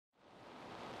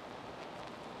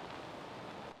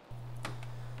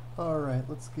Alright,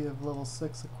 let's give level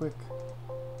 6 a quick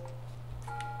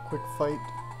fight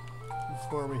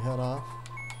before we head off.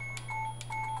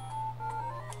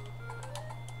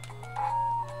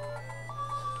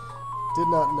 Did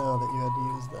not know that you had to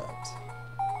use that.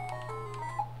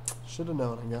 Should have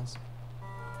known, I guess.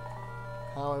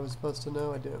 How I was supposed to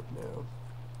know, I don't know.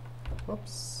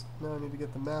 Whoops. Now I need to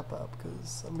get the map up,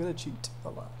 because I'm going to cheat a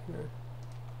lot here.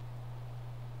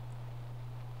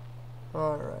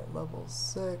 Alright, level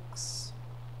 6.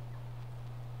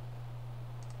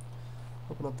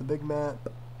 Open up the big map.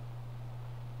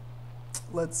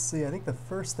 Let's see, I think the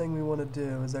first thing we want to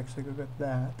do is actually go get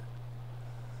that.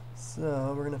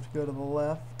 So, we're going to have to go to the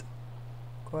left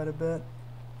quite a bit.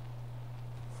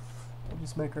 We'll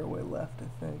just make our way left, I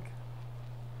think.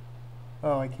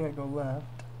 Oh, I can't go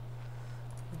left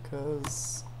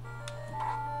because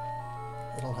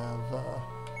it'll have,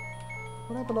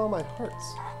 what happened to all my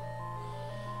hearts?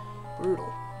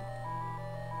 Brutal.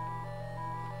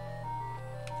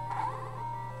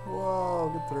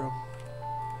 Whoa, get through.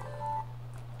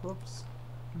 Whoops.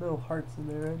 No hearts in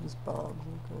there, just bombs.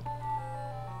 Okay.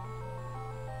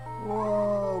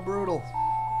 Whoa, brutal.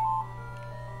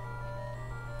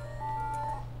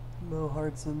 No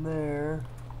hearts in there.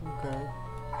 Okay.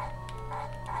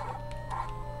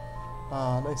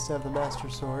 Ah, nice to have the Master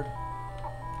Sword.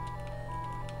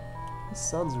 These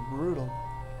suns are brutal.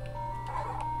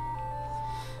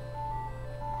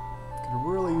 Could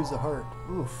really use a heart.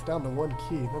 Oof, down to 1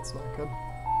 key. That's not good.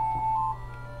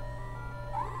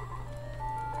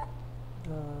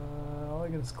 All I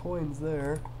get is coins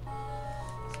there.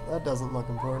 So that doesn't look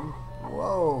important.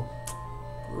 Whoa.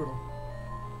 Brutal.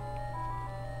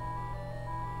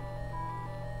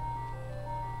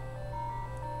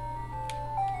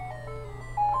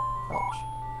 Ouch.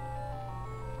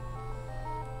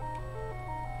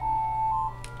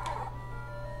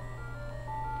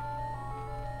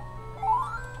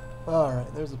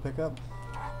 Alright, there's a pickup.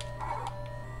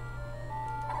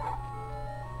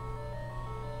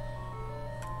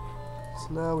 So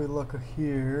now we look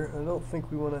here. I don't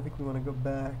think we want to, I think we want to go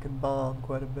back and bomb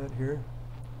quite a bit here.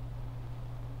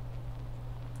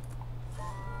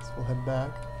 So we'll head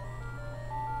back.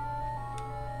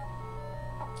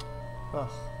 Ugh,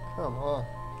 come on.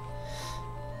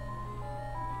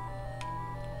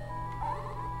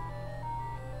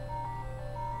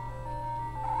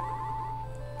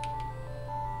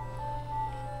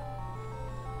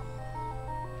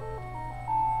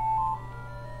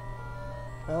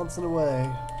 Bouncing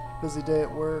away. Busy day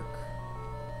at work.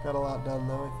 Got a lot done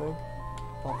though, I think.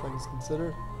 All things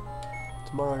considered.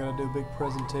 Tomorrow I gotta do a big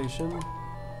presentation.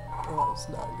 Oh, that was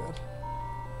not good.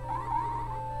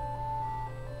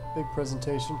 Big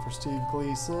presentation for Steve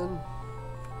Gleason.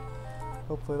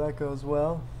 Hopefully that goes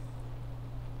well.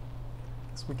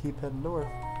 Guess we keep heading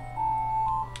north.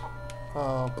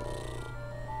 Oh.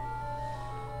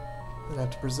 Then I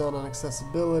have to present on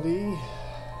accessibility.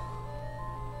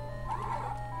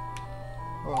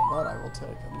 Oh, that I will take.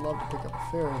 I'd love to pick up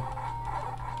a ferry.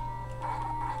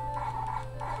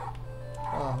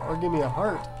 Or give me a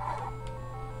heart.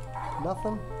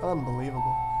 Nothing?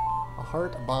 Unbelievable. A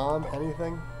heart, a bomb,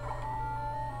 anything?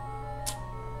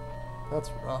 That's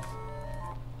rough.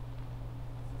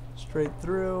 Straight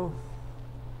through.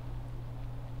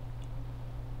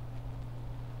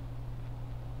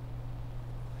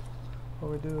 All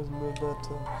we do is move that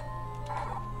to...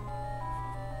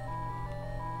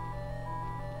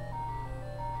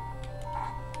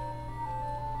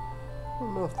 I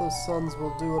don't know if those suns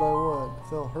will do what I want. If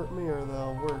they'll hurt me or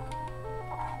they'll work.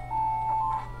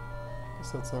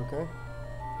 Guess that's okay.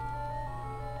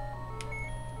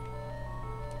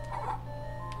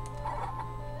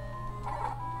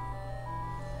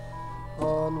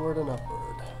 Onward and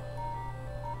upward.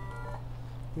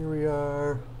 Here we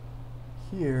are.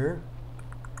 Here.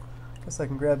 Guess I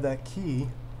can grab that key.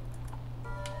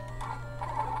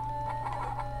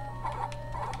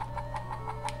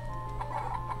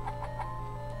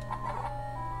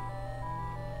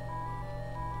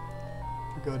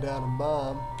 Go down and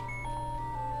bomb.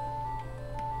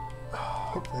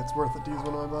 Hopefully it's worth it to use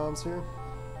one of my bombs here.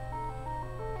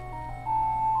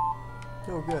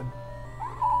 Oh, good.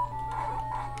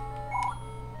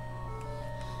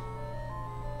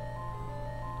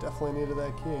 Definitely needed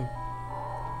that key.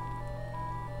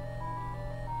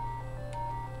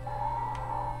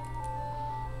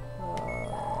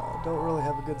 Don't really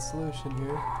have a good solution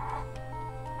here.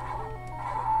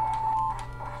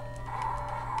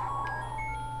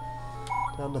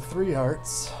 Down to 3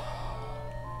 hearts.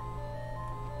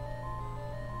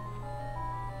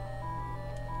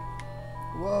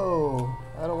 Whoa!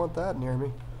 I don't want that near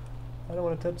me. I don't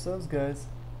want to touch those guys.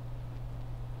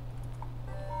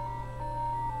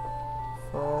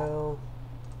 File.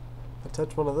 I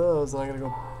touch one of those and I gotta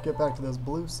go get back to those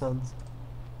blue suns.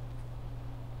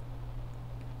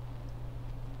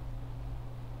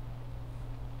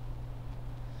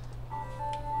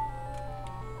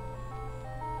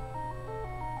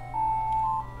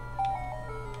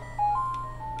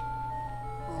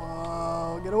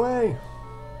 Whoa, get away!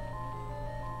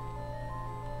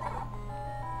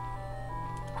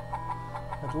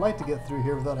 I'd like to get through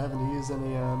here without having to use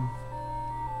any,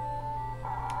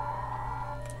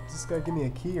 Does this guy give me a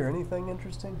key or anything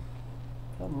interesting?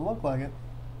 Doesn't look like it.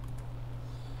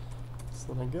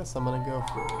 So then I guess I'm gonna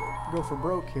go for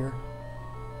broke here.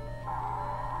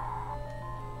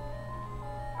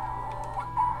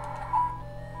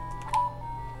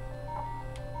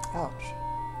 Ouch.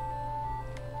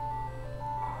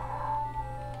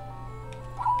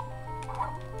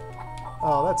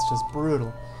 Oh, that's just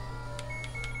brutal.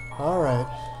 Alright.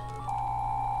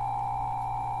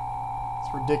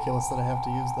 It's ridiculous that I have to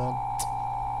use that.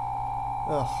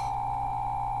 Ugh.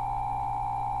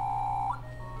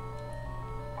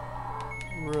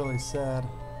 Really sad.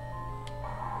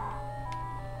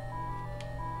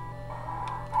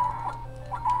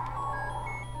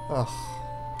 Ugh.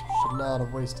 Should not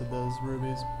have wasted those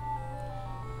rubies.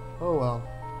 Oh well.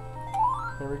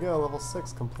 There we go, level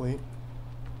 6 complete.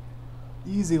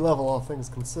 Easy level, all things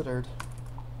considered.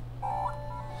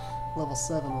 Level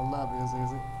 7 will not be as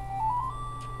easy.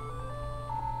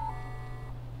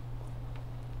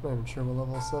 Not even sure what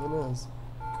level 7 is.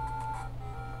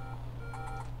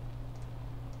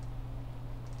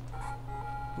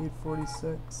 Need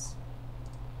 46.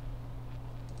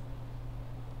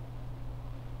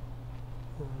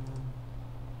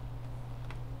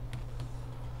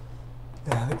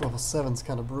 Yeah, I think level 7's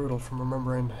kind of brutal from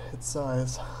remembering its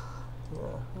size.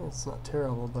 Yeah, it's not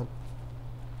terrible, but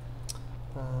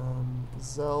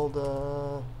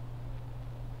Zelda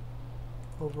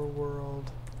Overworld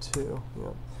 2.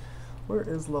 Yeah. Where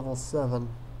is level 7?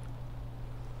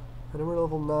 I know where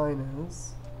level 9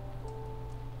 is.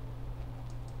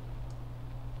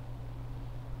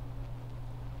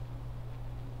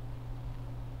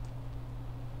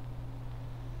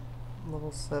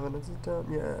 Level 7, is it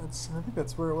down? Yeah, I think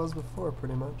that's where it was before,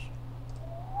 pretty much.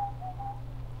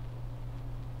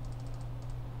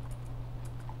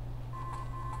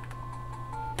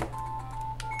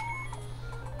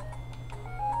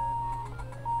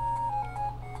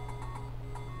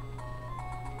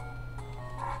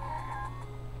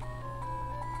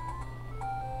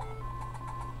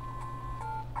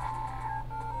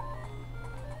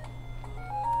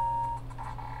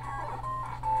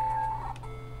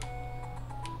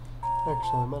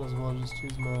 Actually, I might as well just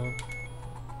use my...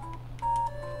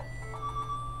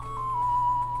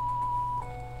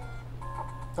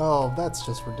 Oh, that's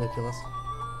just ridiculous.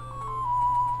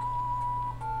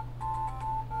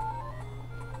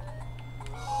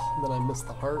 And then I missed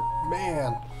the heart.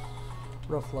 Man!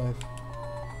 Rough life.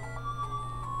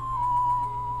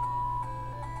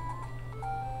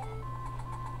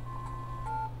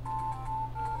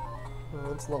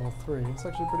 That's level 3. It's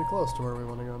actually pretty close to where we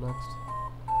want to go next.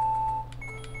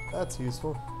 That's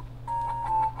useful.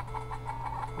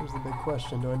 Here's the big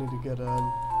question: do I need to get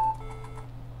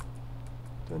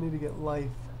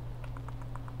life?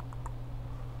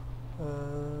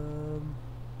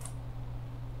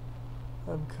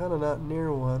 I'm kind of not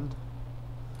near one,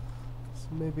 so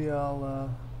maybe I'll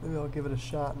give it a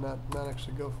shot and not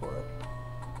actually go for it.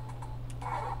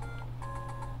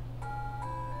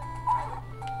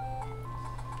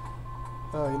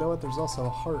 Oh, you know what? There's also a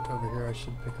heart over here I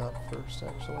should pick up first,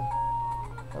 actually.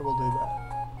 I will do that.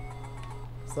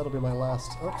 So that'll be my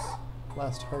last heart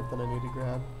that I need to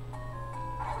grab.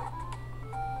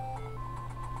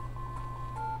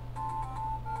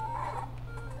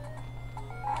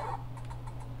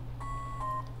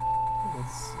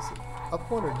 Is it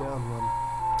up one or down one?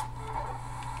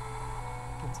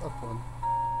 It's up one.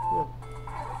 Yep.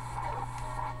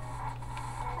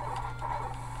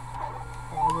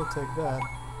 I will take that.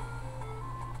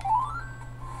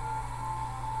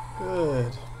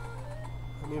 Good.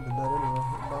 I needed that anyway.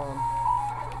 Bomb.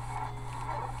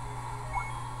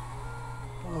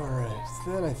 Alright,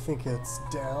 then I think it's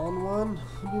down one,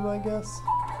 would be my guess.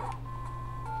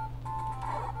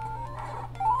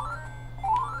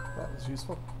 That was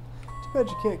useful. Too bad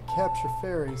you can't capture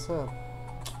fairies, huh?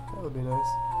 That would be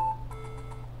nice.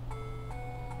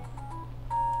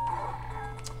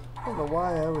 I don't know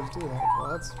why I always do that. Well,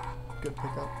 that's a good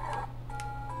pickup.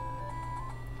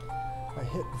 I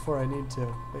hit before I need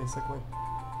to, basically.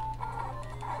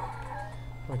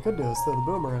 What I could do is throw the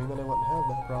boomerang, then I wouldn't have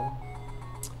that problem.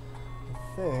 I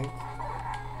think...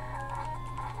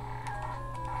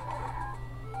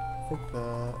 think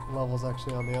the level's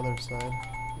actually on the other side.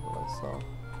 What I saw.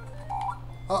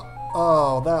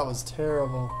 Oh, that was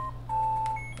terrible.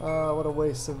 Oh, what a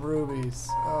waste of rubies.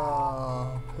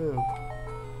 Oh, poop.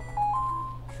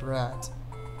 Drat.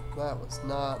 That was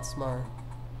not smart.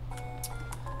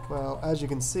 Well, as you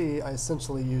can see, I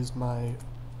essentially used my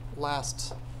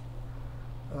last...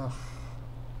 Ugh,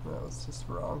 that was just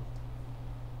wrong.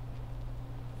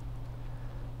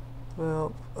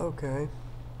 Well, okay.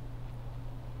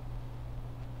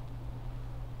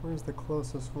 Where's the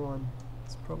closest one?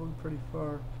 It's probably pretty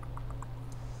far.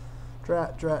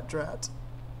 Drat, drat, drat.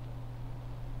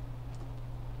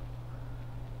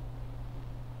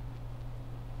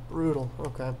 Brutal.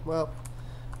 Okay, well,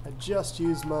 I just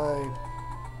used my...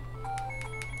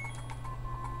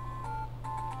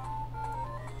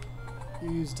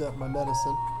 used up my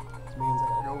medicine. Which means I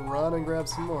gotta go run and grab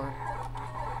some more.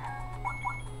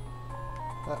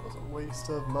 That was a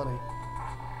waste of money.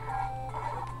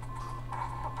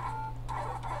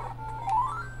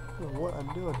 I don't know what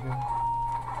I'm doing here.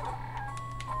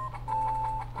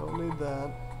 Don't need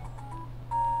that.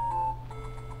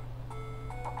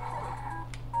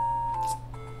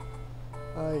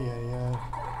 Ay, ay, ay.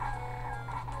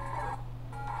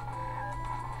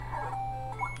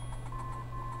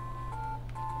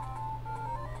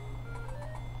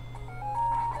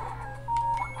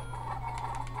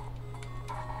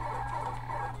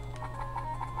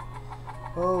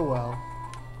 Oh well.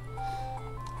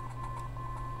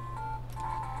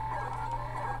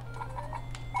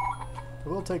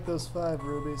 We'll take those 5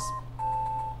 rubies.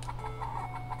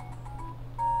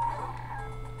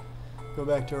 Go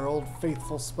back to our old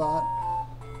faithful spot.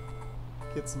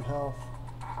 Get some health.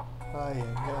 Aye,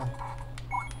 yeah.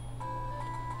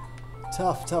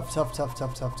 Tough, tough, tough, tough,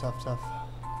 tough, tough, tough, tough.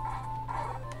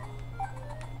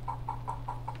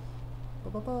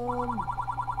 Ba-ba-bum.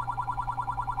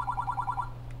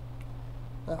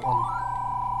 That one.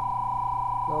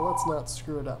 Now let's not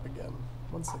screw it up again.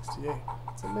 168.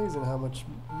 It's amazing how much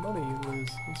money you lose.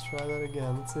 Let's try that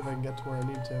again. Let's see if I can get to where I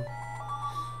need to.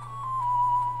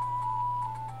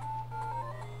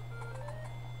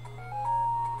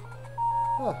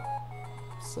 Huh.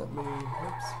 Sent me...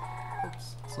 Oops.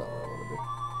 Oops. It's not where I want to be.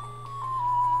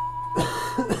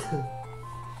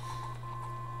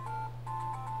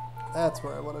 That's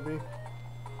where I want to be.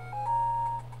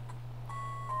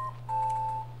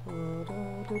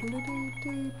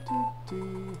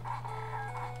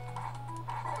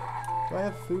 Do I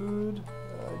have food?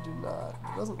 I do not.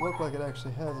 It doesn't look like it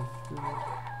actually has a food. I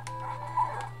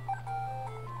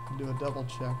can do a double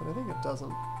check, but I think it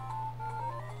doesn't.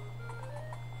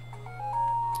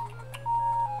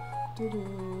 I'm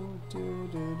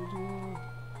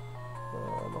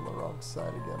on the wrong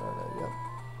side again, aren't I? Yep.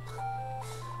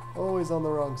 Always on the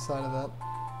wrong side of that.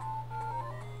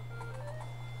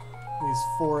 These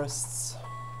forests.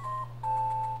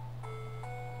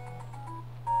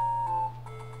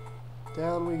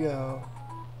 Down we go.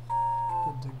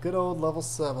 Into good old level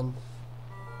 7.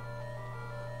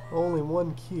 Only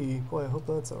 1 key. Boy, I hope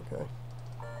that's okay.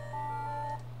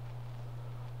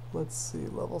 Let's see,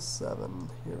 level 7.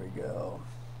 Here we go.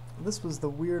 This was the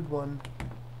weird one.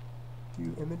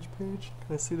 View image page.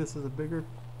 Can I see this as a bigger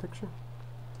picture?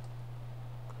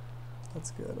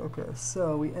 That's good. Okay,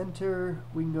 so we enter,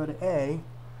 we can go to A.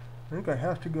 I think I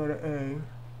have to go to A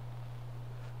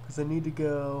because I need to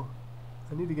get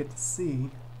to C.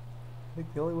 I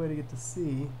think the only way to get to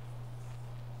C,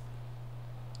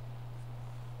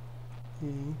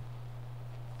 E,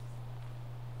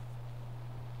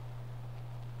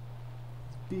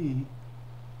 B,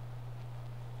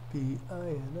 B, I,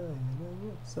 and I, and I,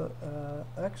 yeah. So,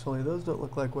 actually, those don't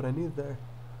look like what I need there.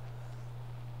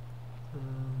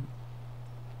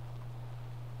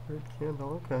 Red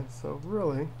candle, okay, so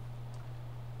really,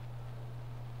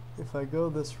 if I go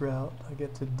this route, I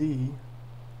get to D.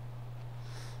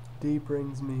 D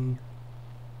brings me,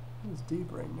 what does D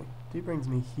bring me? D brings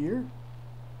me here?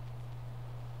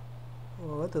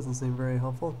 Well, that doesn't seem very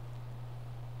helpful.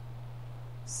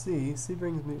 C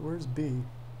brings me, where's B?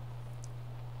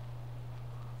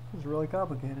 This is really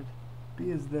complicated.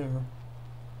 B is there.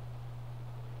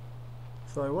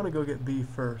 So I want to go get B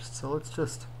first, so let's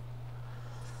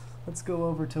go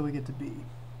over till we get to B.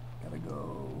 Gotta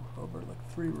go over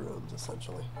like 3 rooms,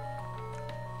 essentially.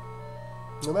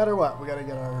 No matter what, we gotta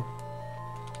get our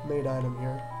main item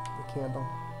here, the candle.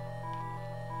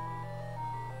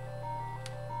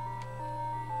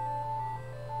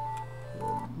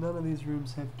 And none of these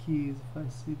rooms have keys, if I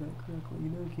see that correctly.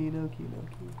 No key, no key, no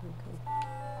key. Okay.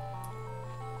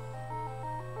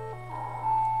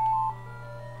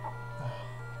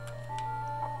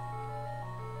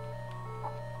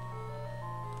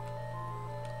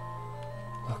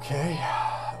 Okay,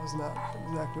 that was not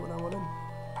exactly what I wanted.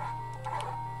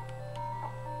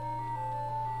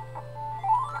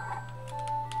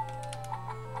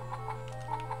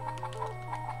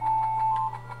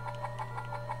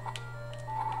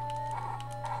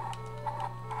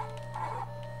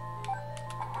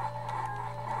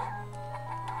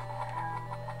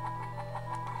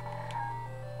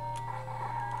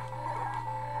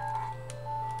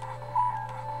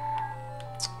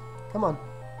 Come on.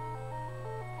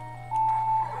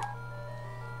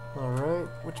 Alright,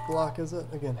 which block is it?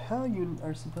 Again, how you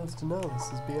are supposed to know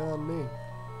this is beyond me.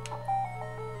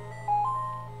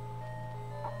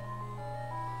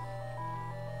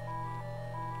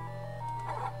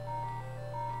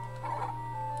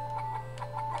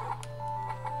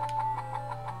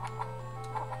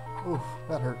 Oof,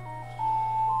 that hurt.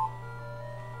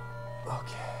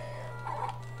 Okay.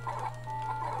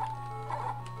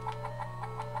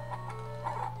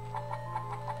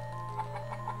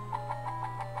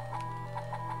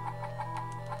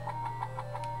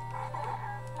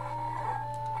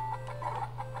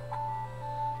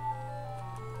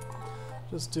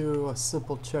 Just do a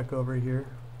simple check over here.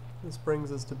 This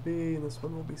brings us to B, and this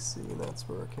one will be C, and that's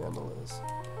where our candle is.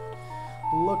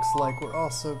 Looks like we're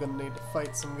also going to need to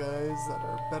fight some guys that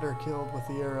are better killed with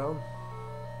the arrow.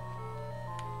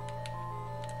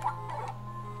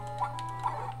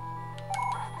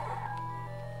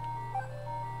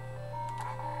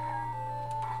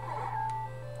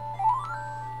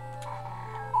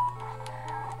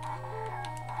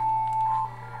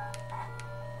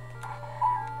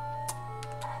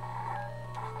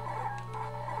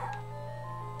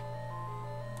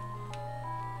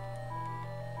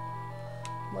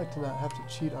 I'd like to not have to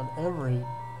cheat on every...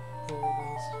 There it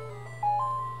is.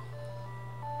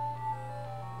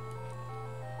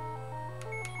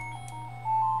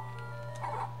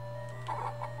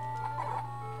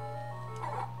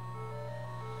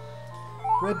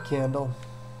 Red candle.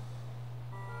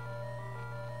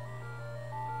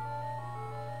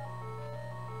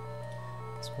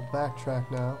 Guess we'll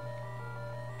backtrack now.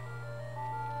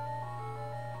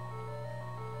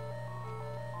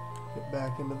 Get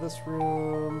back into this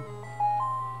room.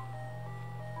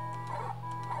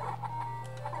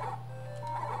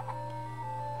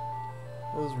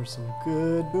 Those were some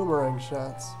good boomerang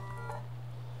shots.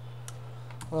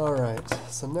 Alright,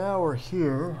 so now we're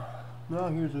here. Now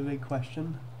here's a big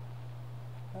question.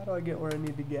 How do I get where I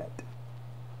need to get?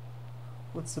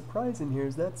 What's surprising here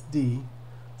is that's D.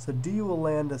 So D will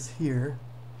land us here.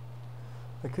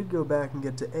 I could go back and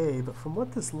get to A, but from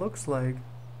what this looks like,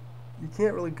 you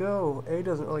can't really go. A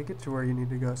doesn't really get you where you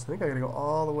need to go, so I think I gotta go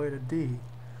all the way to D.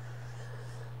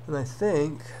 And I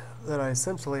think that I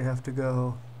essentially have to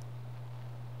go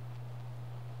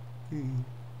E.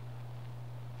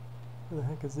 Where the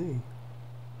heck is E?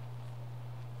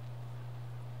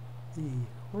 E.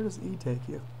 Where does E take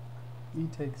you? E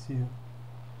takes you.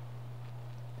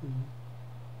 D.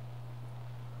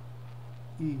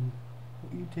 E.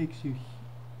 E takes you.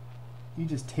 E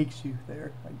just takes you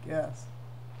there, I guess.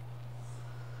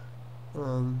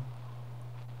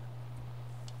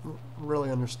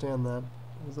 Really understand that,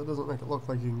 because it doesn't make it look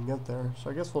like you can get there. So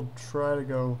I guess we'll try to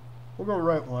go, we'll go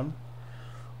right one.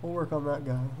 We'll work on that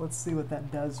guy. Let's see what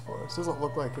that does for us. Doesn't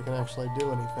look like it can actually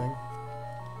do anything.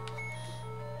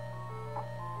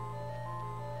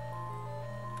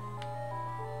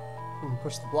 We can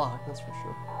push the block, that's for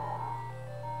sure.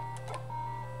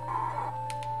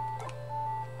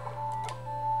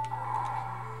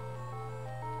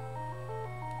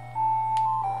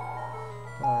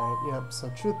 Yep, so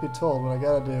truth be told, what I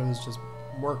gotta do is just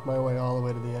work my way all the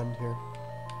way to the end here.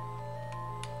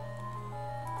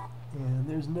 And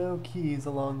there's no keys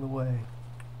along the way.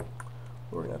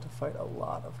 We're gonna have to fight a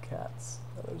lot of cats.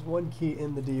 Now, there's one key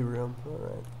in the D room.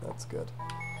 Alright, that's good.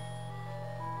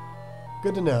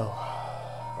 Good to know.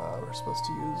 We're supposed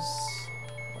to use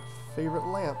our favorite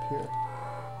lamp here.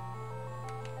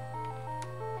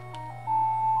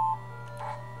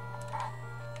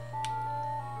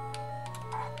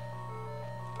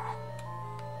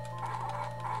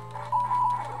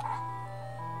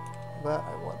 That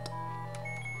I want.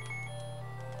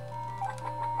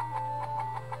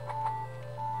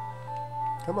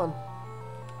 Come on.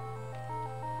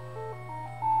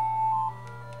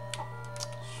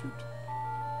 Shoot.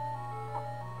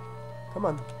 Come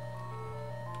on.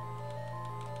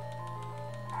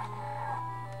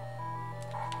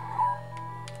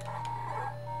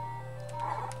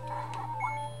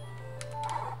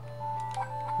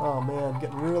 Oh man,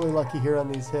 getting really lucky here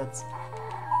on these hits.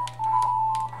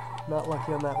 Not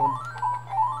lucky on that one.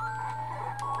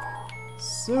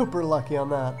 Super lucky on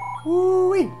that.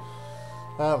 Woo-wee!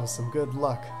 That was some good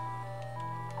luck.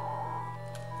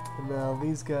 And now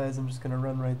these guys I'm just gonna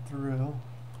run right through.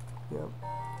 Yep.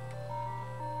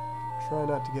 Try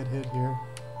not to get hit here.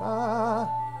 Ah!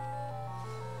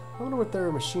 I wonder what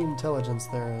their machine intelligence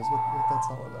there is, what that's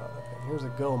all about. Okay, here's a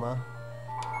Goma.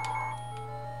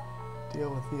 Deal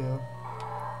with you.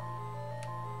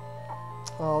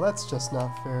 Oh, that's just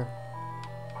not fair.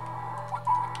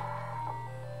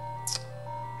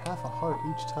 Half a heart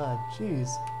each time. Jeez.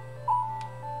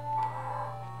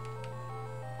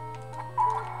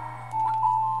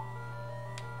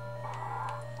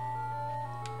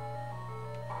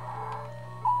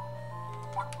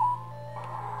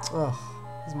 Ugh,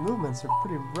 his movements are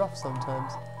pretty rough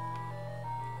sometimes.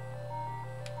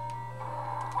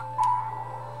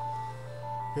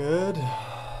 Good.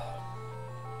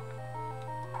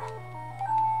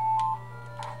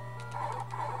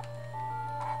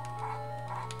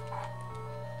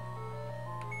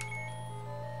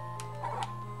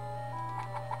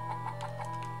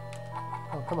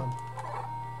 Oh, come on.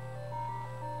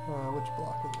 Which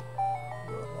block is it?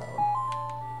 Go with that one.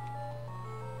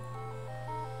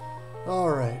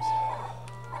 Alright.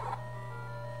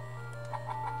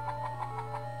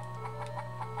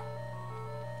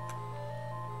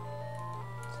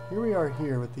 So here we are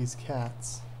here with these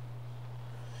cats.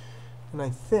 And I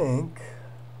think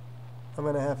I'm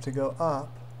going to have to go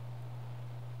up.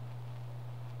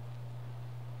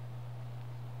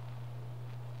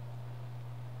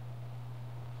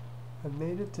 I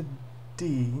made it to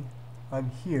D.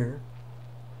 I'm here.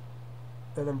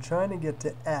 And I'm trying to get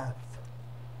to F.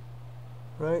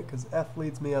 Right? Because F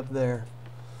leads me up there.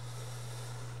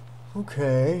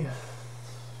 Okay.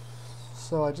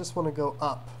 So I just want to go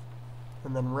up.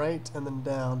 And then right and then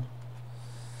down.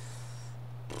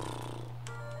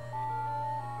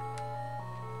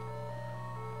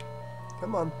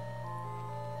 Come on.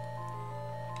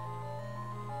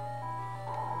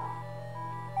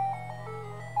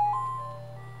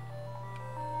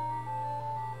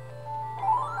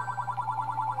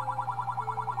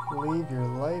 Leave your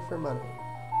life or money.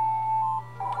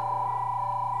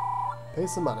 Pay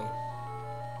some money.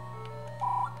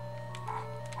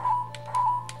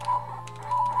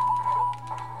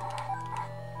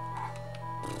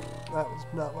 That was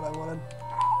not what I wanted.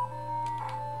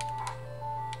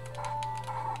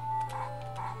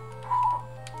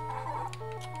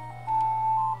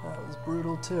 That was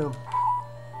brutal too.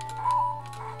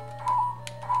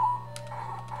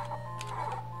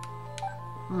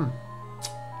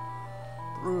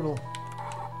 Brutal.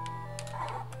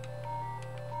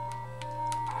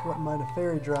 Wouldn't mind a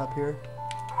fairy drop here.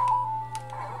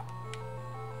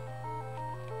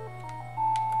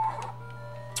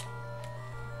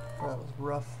 That was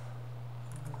rough.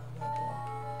 That block.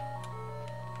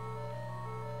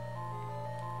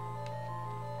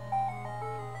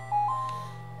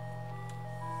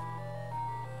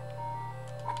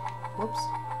 Whoops.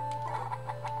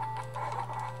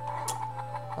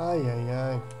 Ay, ay,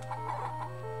 ay.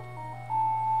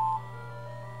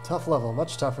 Tough level,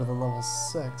 much tougher than level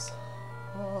 6.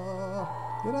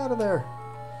 Get out of there!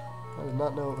 I did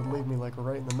not know it would leave me like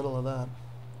right in the middle of that.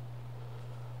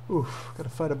 Oof, gotta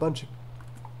fight a bunch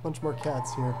more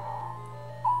cats here.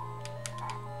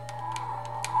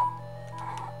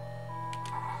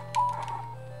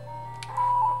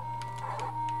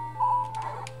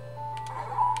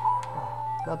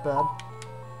 Not bad.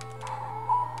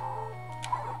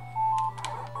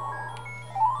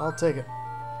 I'll take it.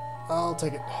 I'll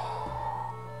take it.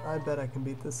 I bet I can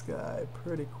beat this guy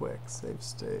pretty quick. Save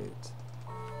state.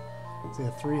 Is he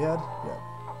a 3-head? Yeah.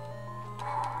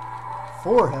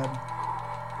 4-head.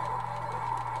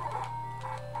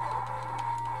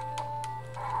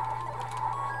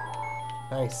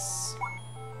 Nice.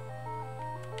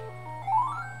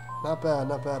 Not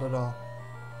bad at all.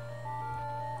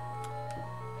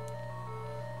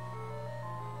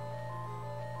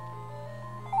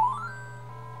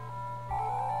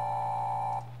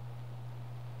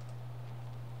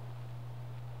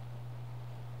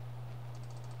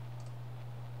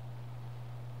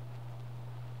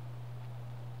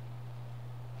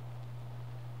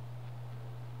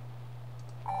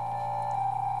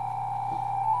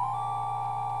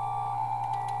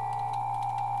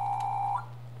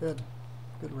 Good.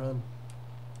 Good run.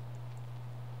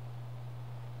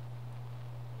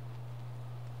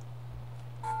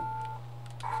 I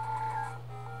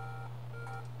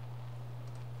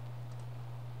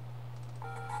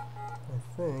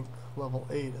think level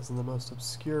 8 is in the most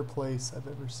obscure place I've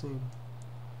ever seen.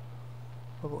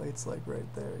 Level 8's like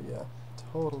right there, yeah.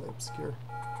 Totally obscure.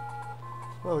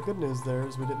 Well, the good news there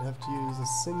is we didn't have to use a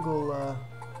single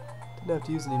Didn't have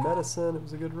to use any medicine. It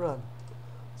was a good run.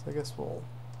 So I guess we'll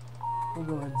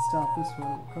go ahead and stop this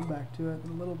one. We'll come back to it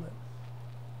in a little bit.